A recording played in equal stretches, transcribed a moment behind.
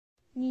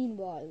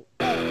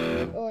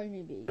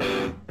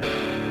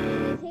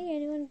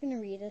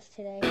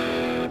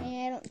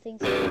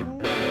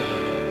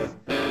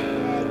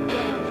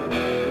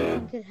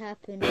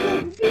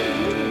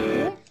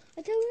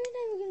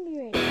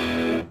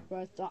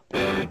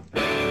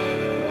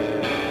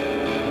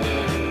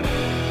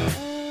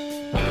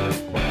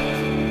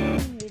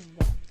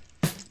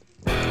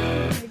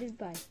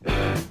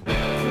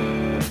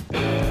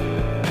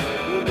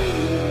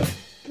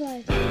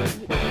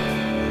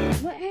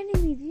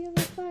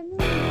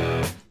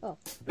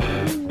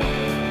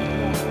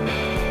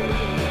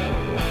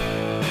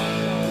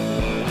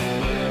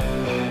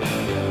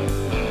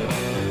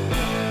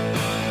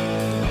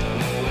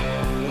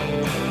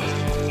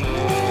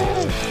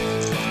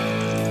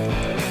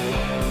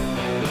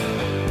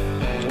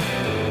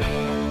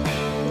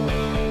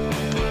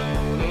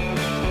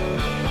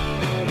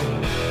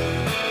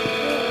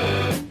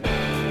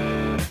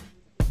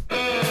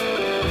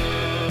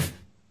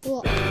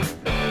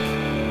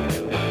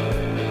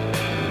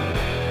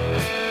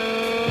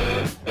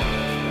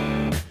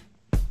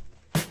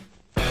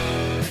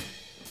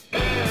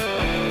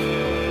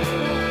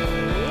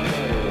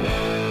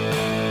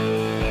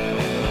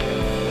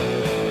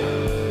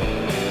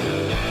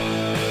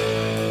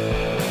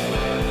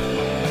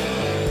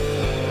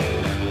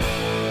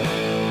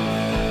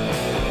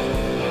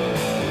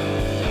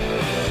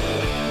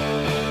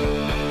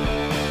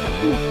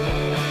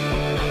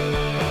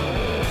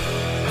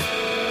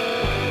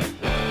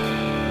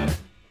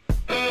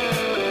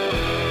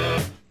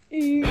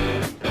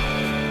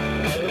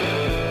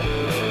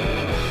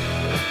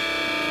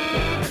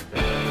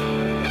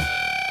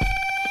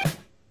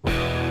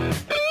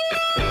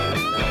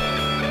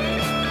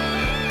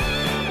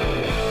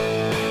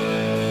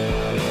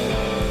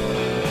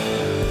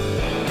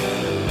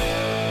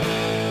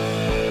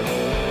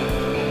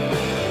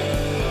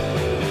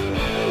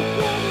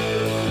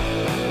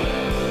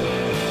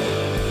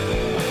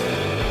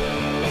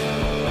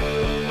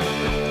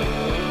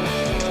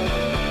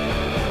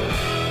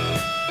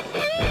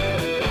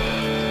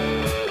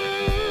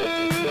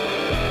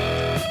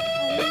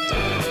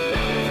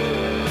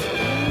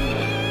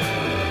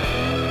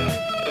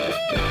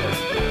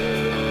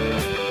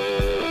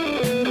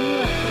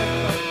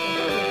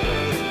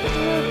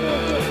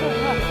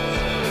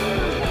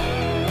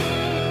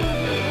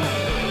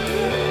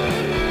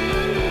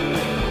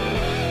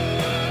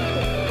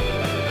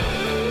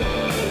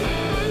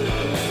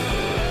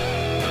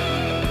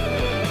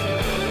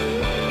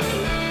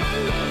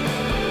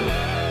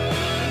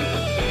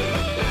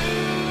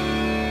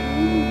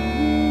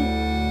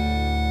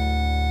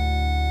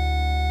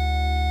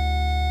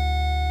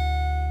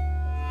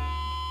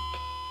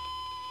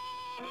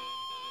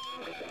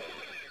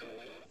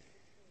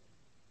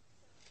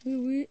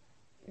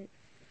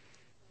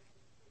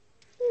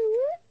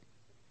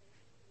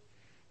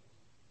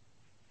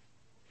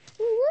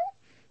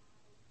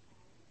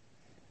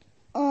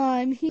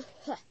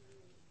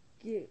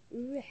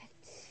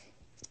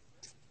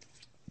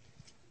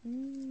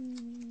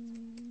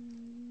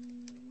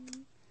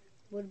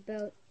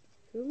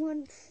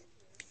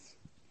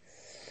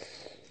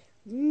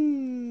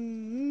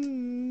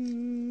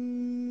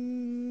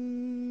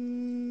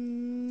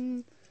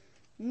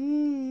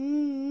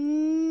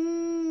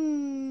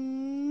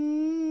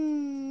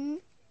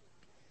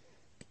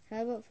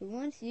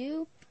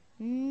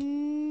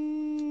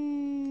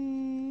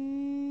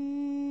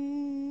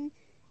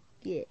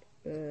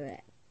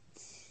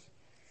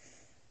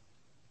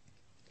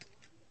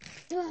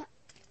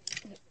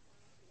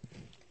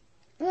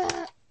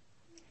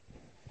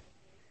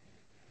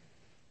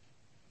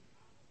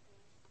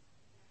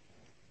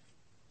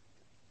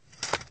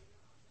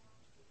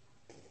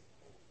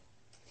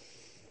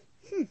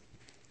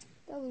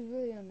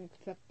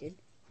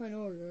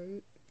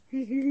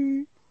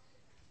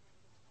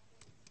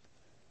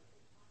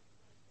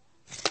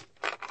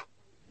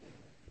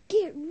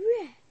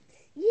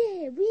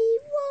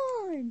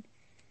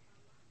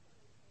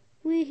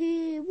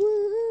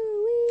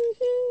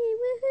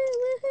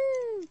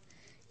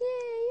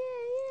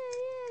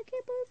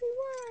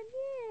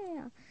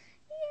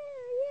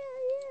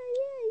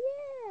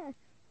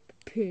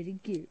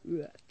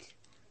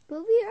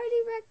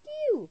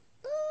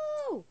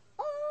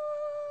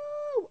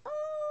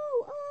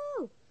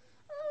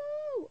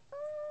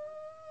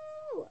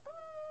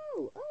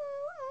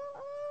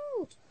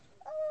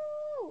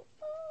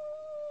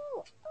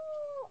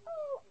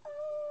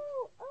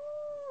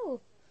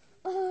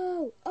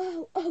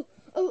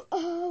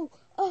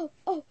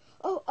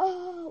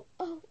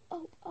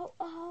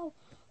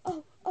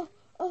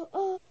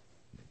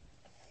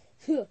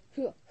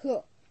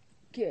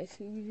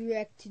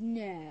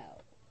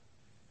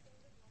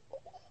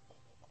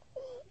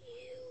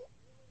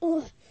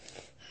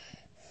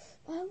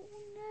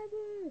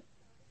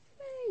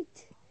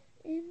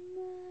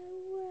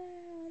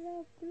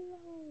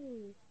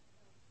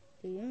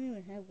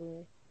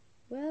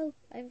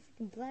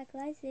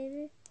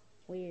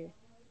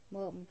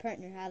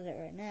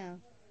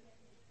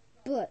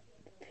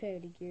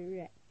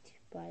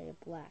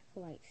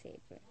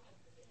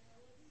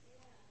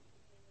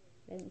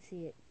can't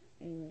see it.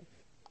 Anyway.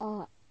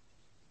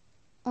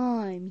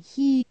 I'm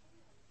here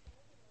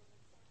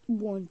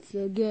once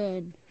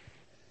again.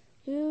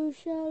 You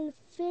shall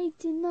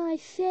fate in my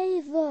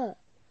favor.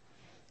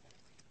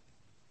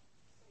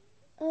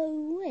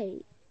 Oh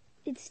wait,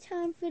 it's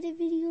time for the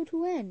video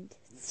to end.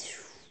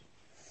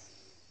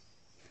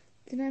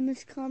 Then I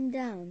must calm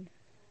down,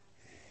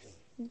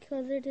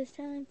 because it is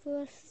time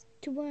for us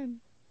to end.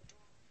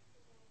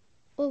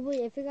 Oh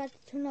wait, I forgot to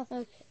turn off.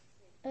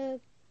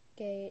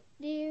 Okay,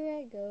 there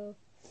I go.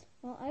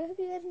 Well, I hope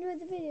you guys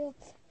enjoyed the video.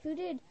 If you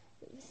did,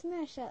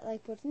 smash that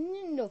like button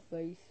in the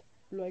face,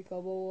 like a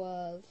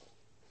was.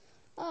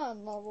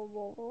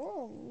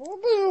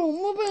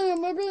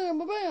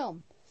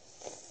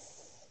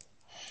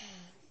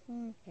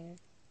 Okay.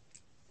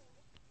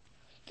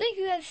 Thank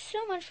you guys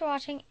so much for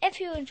watching. If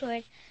you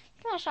enjoyed,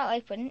 smash that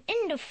like button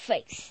in the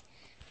face.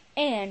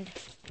 And,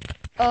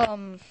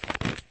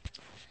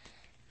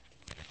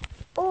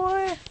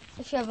 or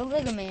if you have a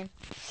Lego Man,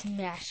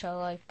 smash that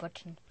like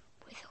button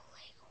with a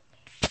Lego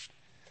Man.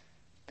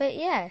 But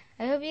yeah,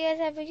 I hope you guys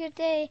have a good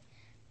day.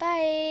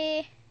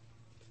 Bye.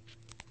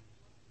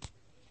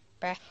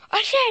 Bruh.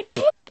 I said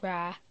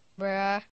bruh. Bruh.